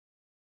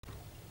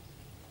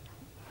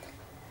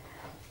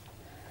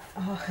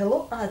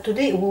Hello,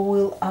 today we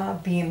will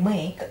be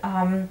make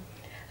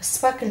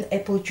sparkling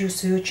apple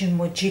juice virgin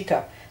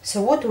mojito.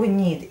 So what we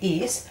need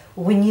is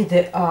we need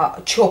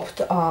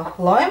chopped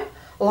lime.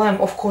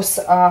 Lime, of course,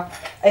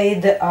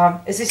 add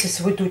this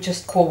is we do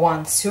just for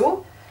one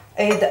serve.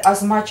 Add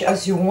as much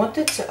as you want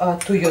it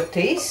to your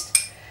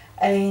taste.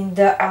 And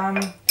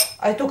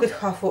I took it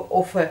half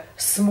of a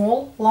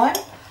small lime.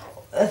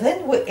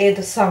 Then we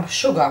add some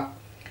sugar.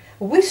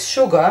 With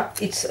sugar,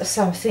 it's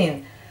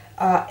something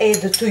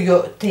add to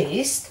your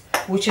taste,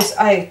 which is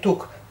I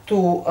took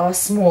 2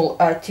 small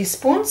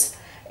teaspoons,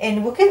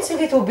 and we can see a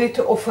little bit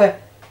of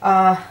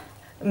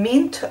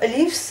mint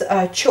leaves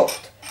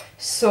chopped.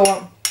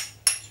 So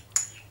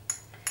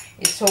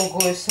it all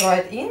goes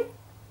right in.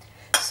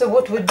 So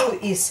what we do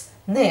is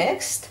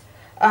next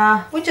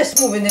we're just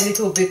moving a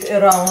little bit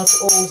around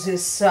all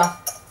this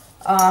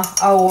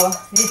our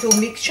little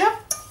mixture.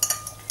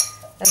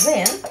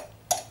 Then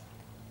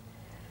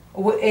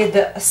we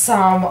add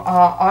some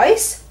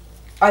ice.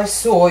 I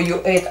saw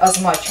you add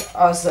as much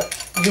as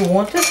you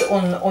wanted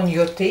on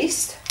your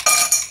taste.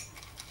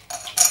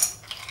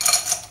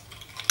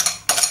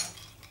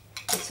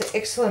 It's an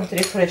excellent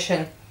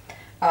refreshing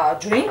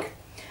drink.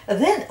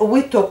 Then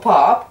we top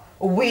up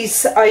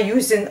with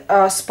using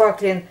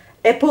sparkling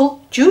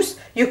apple juice.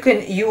 You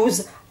can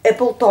use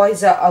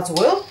Appletiser as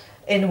well,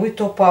 and we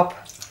top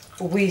up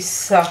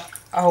with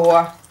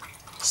our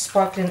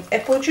sparkling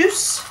apple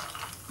juice.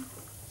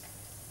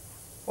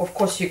 Of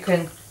course, you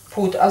can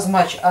put as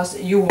much as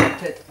you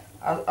wanted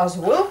as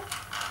well.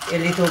 A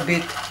little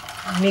bit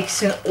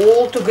mixing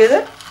all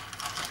together.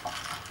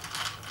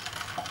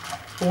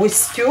 We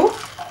stir.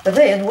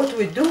 Then what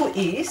we do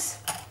is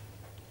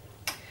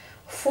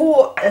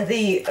for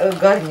the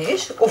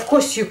garnish, of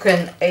course you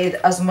can add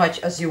as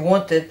much as you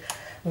wanted.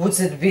 Would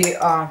it be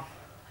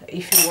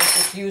if you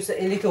wanted to use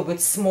a little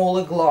bit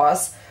smaller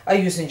glass?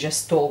 I'm using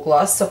just tall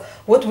glass. So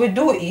what we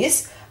do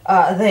is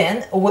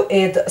then we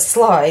add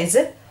slice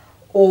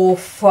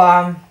of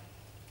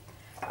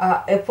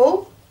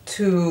apple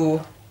to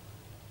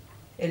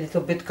a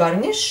little bit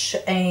garnish,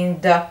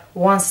 and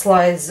 1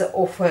 slice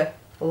of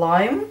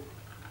lime,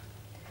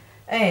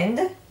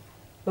 and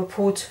we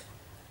put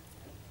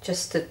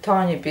just a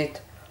tiny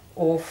bit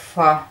of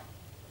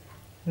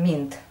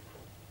mint.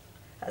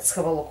 Let's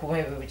have a look.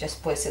 Maybe we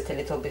just place it a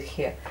little bit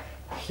here.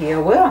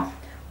 Here we are,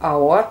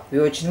 our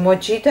virgin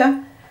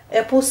mojito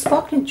apple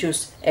sparkling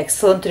juice.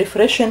 Excellent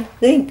refreshing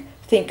drink.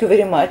 Thank you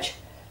very much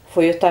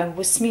for your time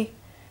with me.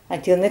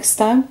 Until next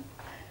time,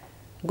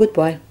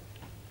 goodbye.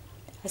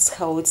 That's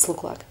how it's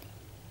look like.